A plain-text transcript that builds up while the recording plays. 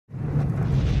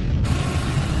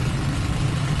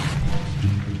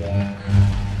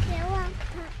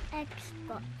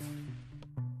spots.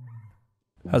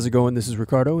 How's it going? This is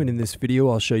Ricardo, and in this video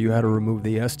I'll show you how to remove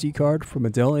the SD card from a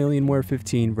Dell Alienware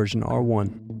 15 version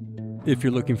R1. If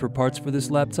you're looking for parts for this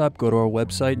laptop, go to our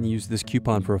website and use this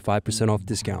coupon for a 5% off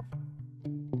discount.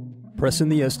 Press in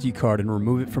the SD card and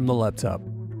remove it from the laptop.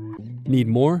 Need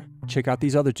more? Check out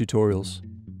these other tutorials.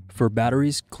 For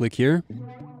batteries, click here.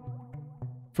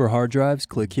 For hard drives,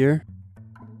 click here.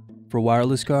 For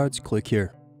wireless cards, click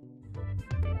here.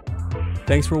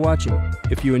 Thanks for watching.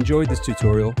 If you enjoyed this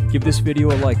tutorial, give this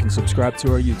video a like and subscribe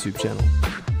to our YouTube channel.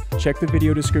 Check the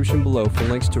video description below for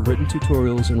links to written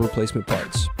tutorials and replacement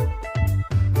parts.